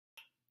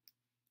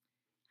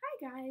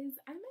guys,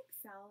 I'm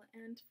Exel,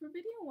 and for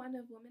video 1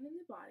 of Women in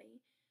the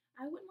Body,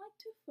 I would like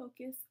to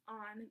focus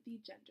on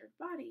the gendered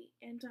body,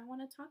 and I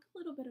want to talk a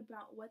little bit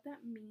about what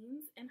that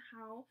means and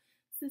how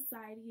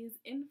society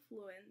is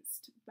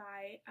influenced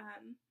by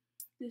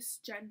this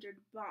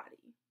gendered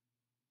body.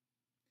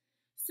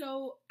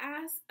 So,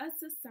 as a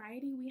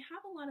society, we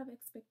have a lot of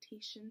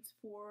expectations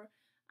for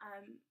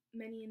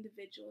many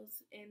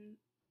individuals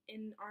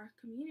in our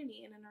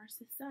community and in our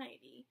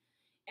society.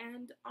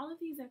 And all of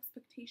these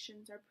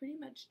expectations are pretty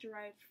much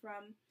derived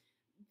from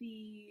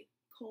the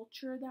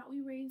culture that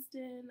we raised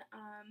in,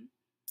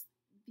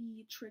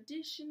 the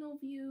traditional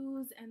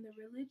views and the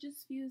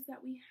religious views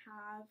that we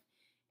have,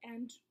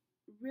 and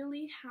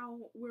really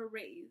how we're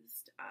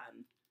raised.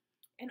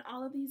 And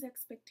all of these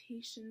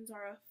expectations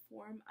are a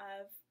form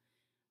of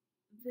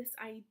this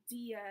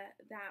idea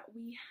that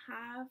we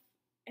have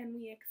and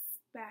we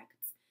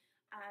expect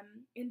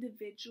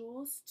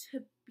individuals to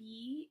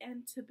be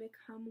and to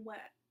become what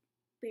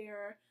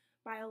their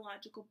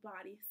biological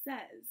body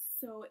says.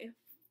 So if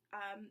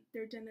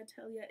their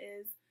genitalia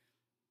is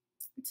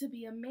to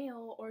be a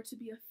male or to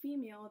be a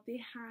female,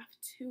 they have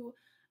to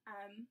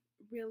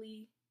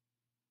really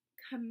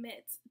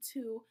commit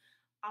to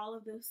all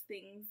of those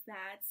things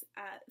that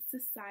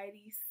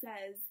society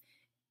says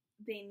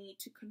they need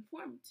to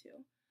conform to.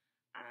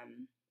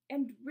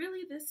 And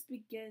really this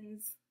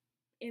begins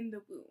in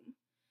the womb.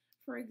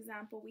 For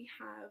example, we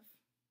have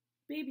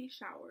baby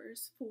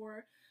showers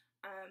for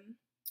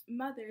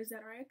mothers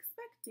that are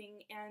expecting,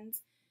 and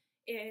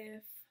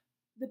if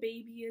the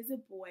baby is a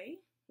boy,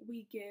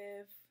 we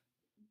give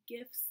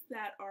gifts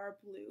that are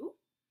blue,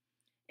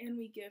 and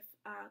we give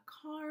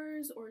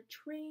cars or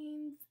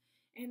trains,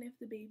 and if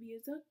the baby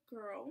is a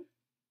girl,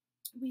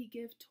 we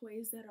give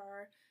toys that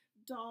are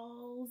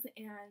dolls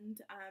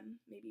and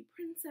maybe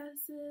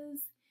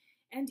princesses.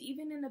 And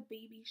even in a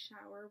baby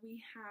shower,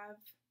 we have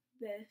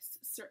this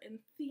certain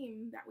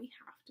theme that we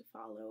have to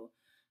follow.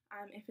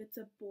 If it's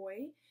a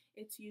boy,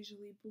 it's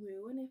usually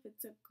blue, and if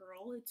it's a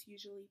girl, it's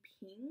usually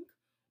pink,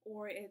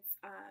 or it's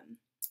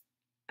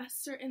a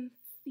certain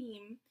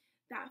theme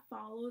that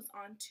follows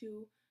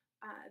onto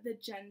the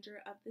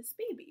gender of this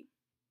baby.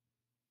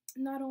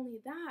 Not only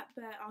that,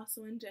 but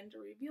also in gender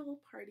reveal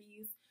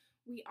parties,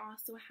 we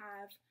also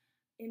have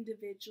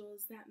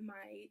individuals that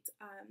might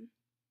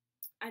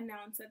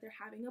announce that they're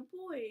having a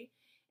boy,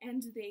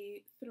 and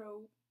they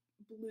throw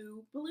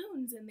blue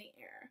balloons in the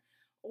air.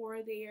 Or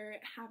they're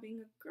having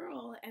a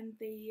girl and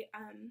they,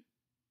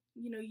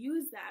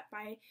 use that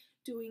by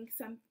doing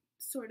some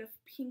sort of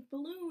pink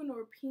balloon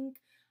or pink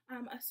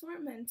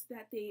assortment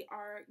that they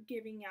are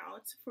giving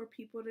out for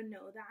people to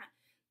know that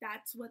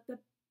that's what the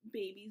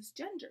baby's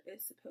gender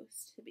is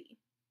supposed to be.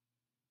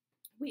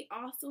 We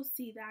also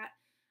see that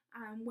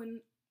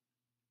when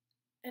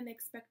an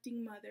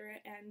expecting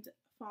mother and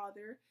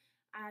father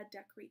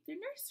decorate their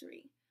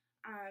nursery.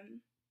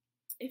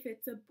 If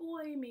it's a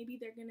boy, maybe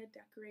they're going to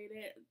decorate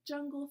it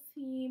jungle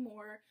theme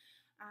or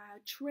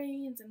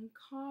trains and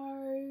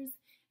cars.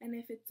 And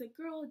if it's a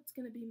girl, it's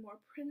going to be more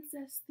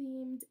princess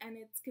themed, and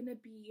it's going to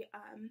be,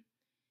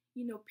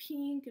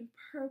 pink and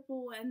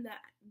purple, and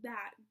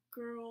that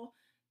girl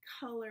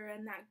color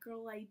and that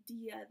girl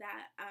idea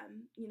that,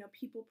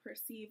 people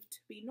perceive to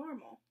be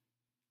normal.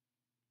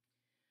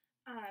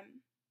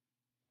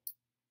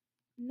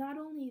 Not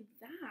only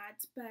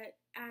that, but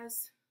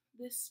as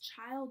this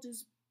child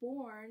is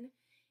born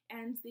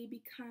and they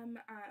become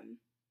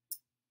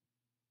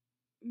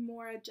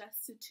more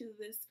adjusted to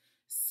this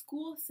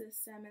school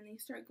system and they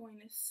start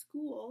going to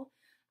school,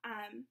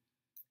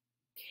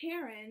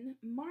 Karen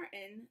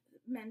Martin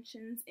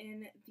mentions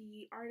in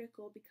the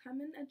article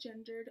Becoming a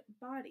Gendered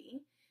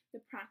Body,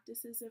 the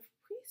Practices of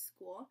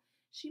Preschool,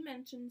 she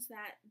mentions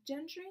that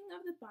gendering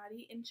of the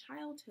body in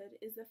childhood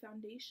is the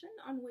foundation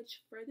on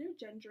which further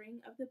gendering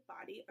of the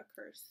body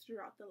occurs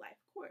throughout the life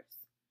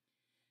course.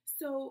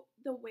 So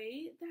the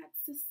way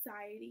that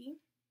society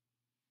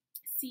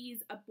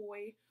sees a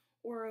boy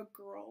or a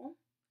girl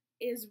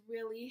is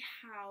really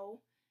how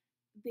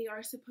they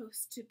are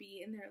supposed to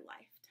be in their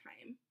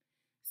lifetime.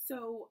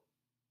 So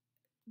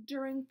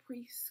during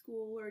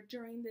preschool or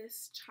during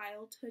this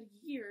childhood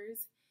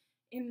years,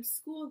 in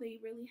school they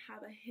really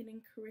have a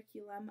hidden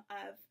curriculum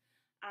of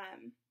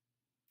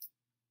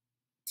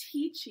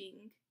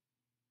teaching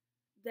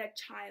the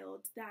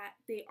child that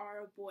they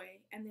are a boy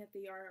and that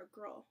they are a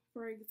girl.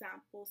 For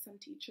example, some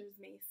teachers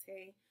may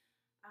say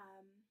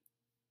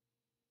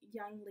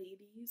young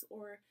ladies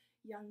or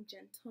young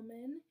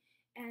gentlemen,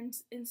 and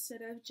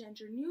instead of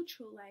gender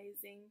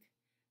neutralizing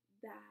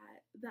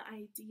the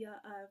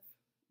idea of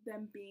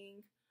them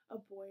being a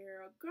boy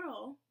or a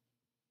girl,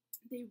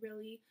 they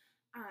really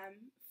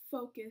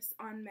focus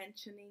on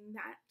mentioning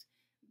that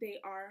they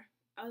are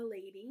a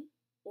lady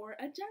or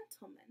a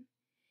gentleman.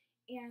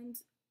 And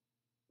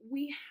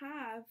we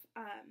have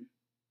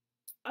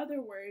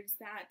other words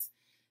that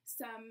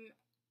some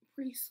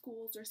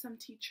preschools or some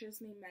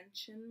teachers may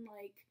mention,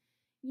 like,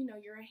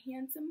 you're a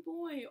handsome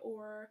boy,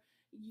 or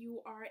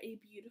you are a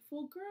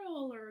beautiful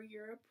girl, or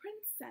you're a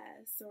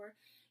princess, or,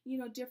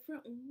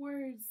 different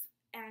words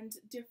and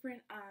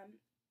different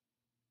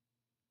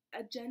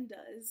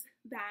agendas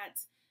that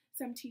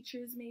some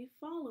teachers may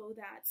follow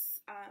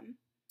that's,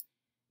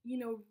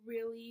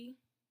 really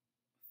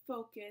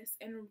focus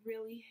and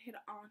really hit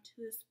on to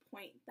this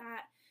point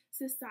that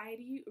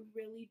society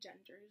really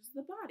genders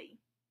the body.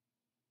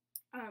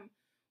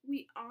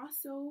 We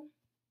also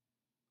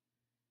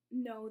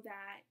know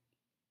that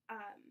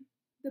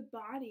the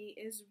body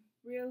is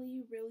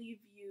really, really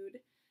viewed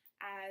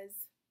as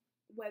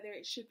whether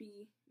it should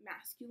be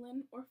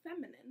masculine or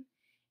feminine.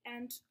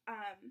 And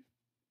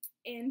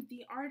in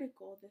the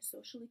article, The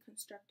Socially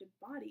Constructed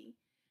Body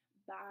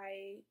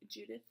by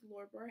Judith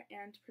Lorber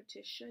and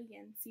Patricia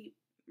Yancey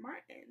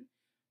Martin,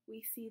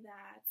 we see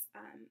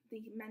that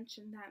they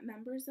mention that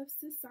members of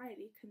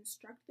society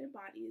construct their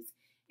bodies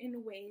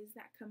in ways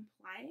that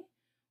comply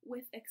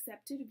with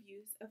accepted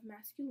views of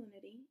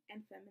masculinity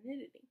and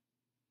femininity.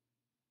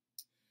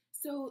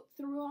 So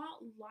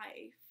throughout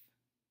life,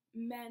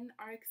 men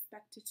are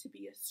expected to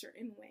be a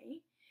certain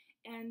way,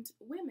 and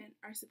women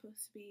are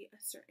supposed to be a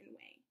certain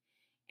way.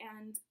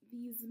 And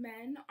these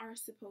men are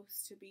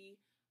supposed to be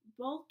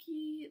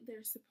bulky,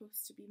 they're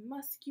supposed to be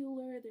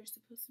muscular, they're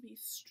supposed to be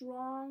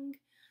strong,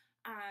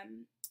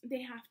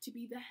 they have to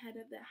be the head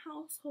of the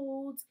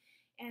household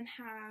and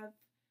have,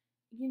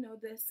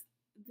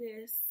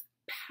 this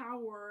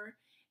power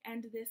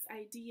and this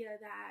idea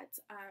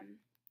that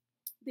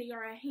they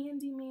are a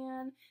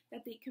handyman,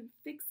 that they can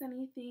fix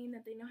anything,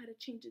 that they know how to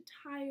change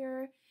a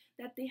tire,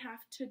 that they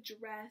have to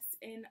dress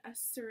in a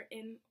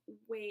certain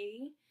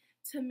way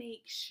to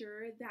make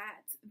sure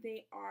that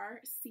they are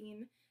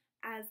seen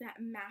as that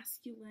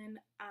masculine,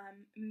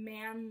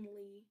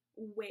 manly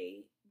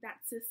way that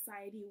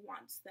society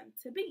wants them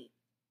to be.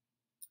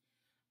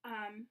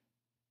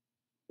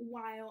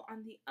 While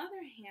on the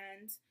other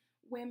hand,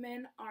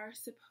 women are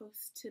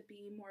supposed to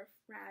be more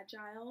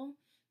fragile,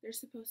 they're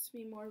supposed to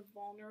be more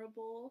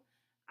vulnerable,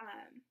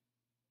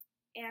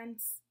 and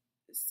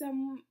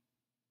some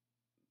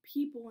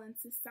people in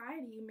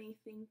society may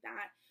think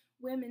that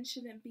women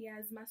shouldn't be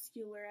as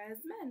muscular as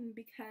men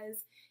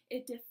because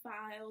it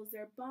defiles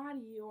their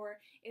body, or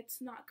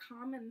it's not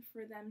common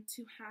for them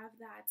to have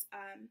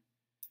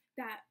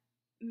that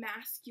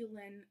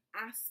masculine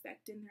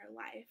aspect in their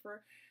life,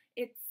 or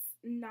it's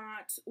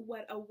not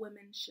what a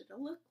woman should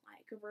look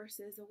like,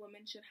 versus a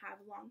woman should have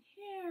long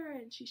hair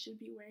and she should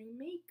be wearing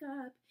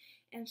makeup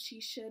and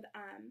she should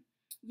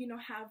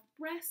have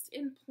breast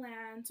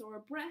implants or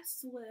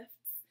breast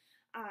lifts,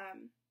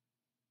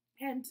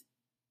 and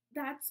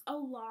that's a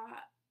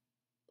lot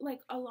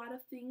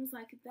of things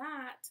like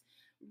that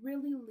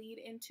really lead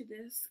into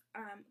this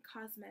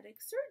cosmetic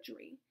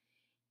surgery.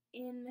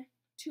 In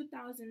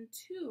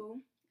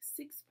 2002,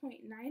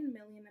 6.9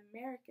 million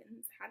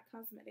Americans had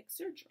cosmetic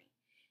surgery.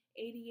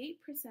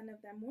 88%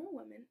 of them were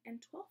women and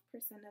 12%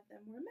 of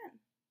them were men.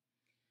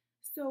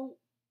 So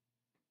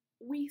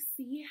we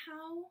see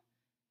how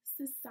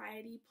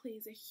society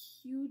plays a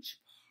huge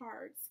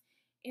part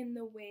in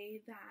the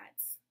way that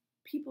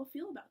people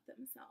feel about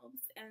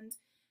themselves and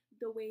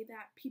the way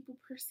that people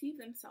perceive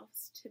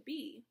themselves to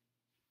be,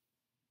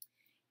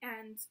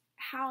 and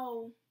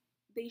how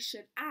they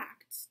should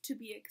act to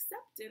be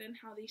accepted and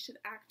how they should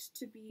act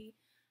to be,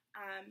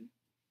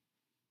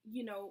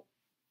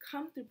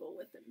 comfortable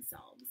with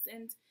themselves.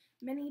 And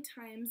many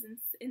times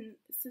in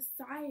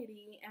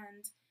society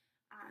and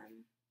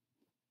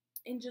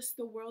in just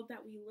the world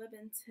that we live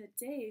in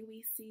today,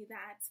 we see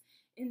that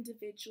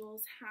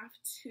individuals have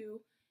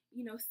to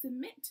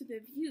submit to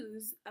the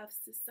views of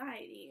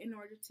society in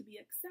order to be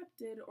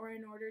accepted or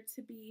in order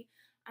to be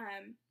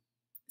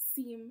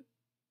seem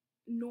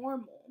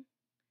normal.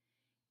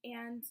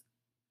 And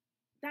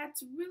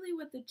that's really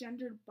what the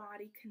gendered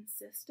body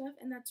consists of,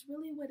 and that's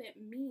really what it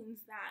means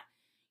that,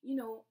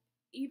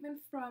 even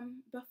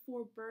from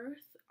before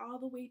birth all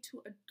the way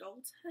to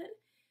adulthood,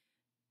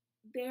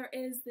 there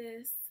is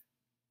this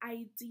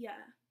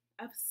idea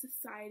of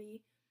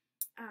society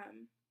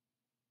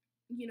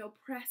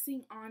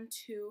pressing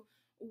onto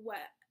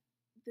what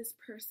this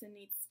person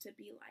needs to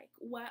be like,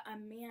 what a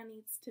man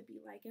needs to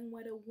be like, and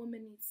what a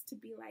woman needs to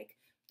be like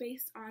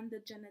based on the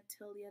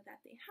genitalia that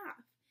they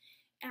have.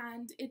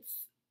 And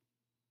it's,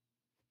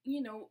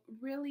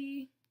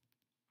 really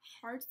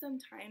hard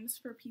sometimes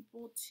for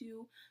people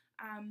to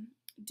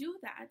do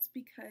that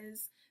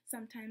because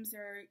sometimes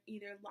they're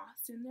either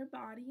lost in their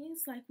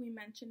bodies, like we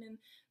mentioned in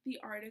the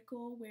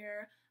article,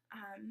 where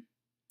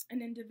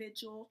an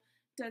individual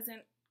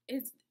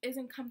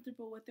isn't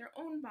comfortable with their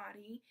own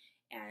body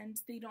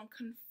and they don't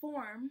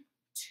conform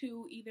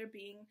to either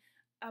being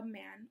a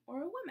man or a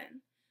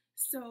woman.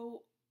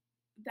 So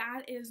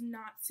that is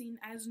not seen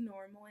as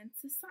normal in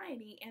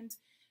society. And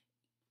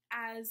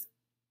as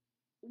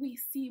we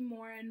see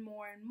more and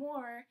more and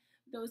more,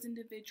 those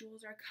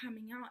individuals are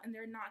coming out and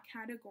they're not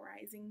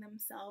categorizing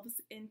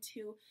themselves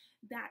into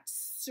that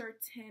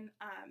certain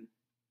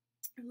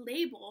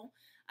label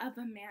of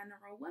a man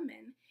or a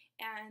woman.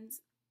 And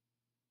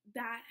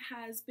that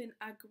has been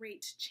a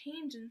great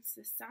change in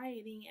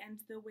society and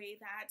the way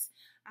that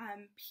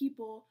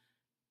people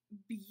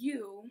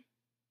view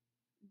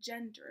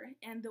gender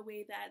and the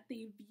way that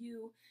they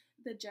view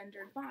the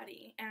gendered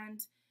body.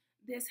 And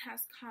this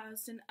has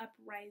caused an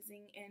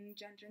uprising in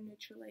gender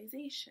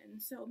neutralization.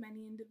 So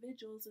many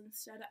individuals,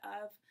 instead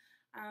of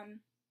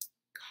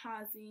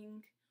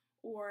causing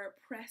or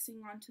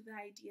pressing onto the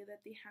idea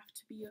that they have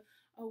to be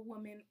a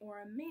woman or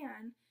a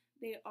man,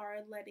 they are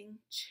letting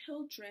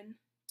children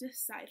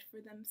decide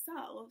for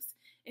themselves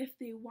if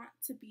they want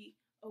to be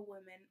a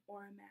woman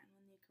or a man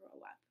when they grow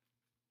up.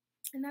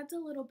 And that's a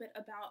little bit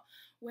about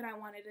what I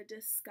wanted to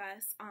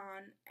discuss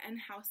on and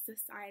how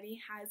society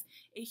has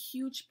a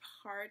huge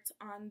part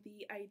on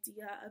the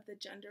idea of the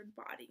gendered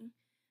body.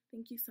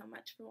 Thank you so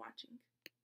much for watching.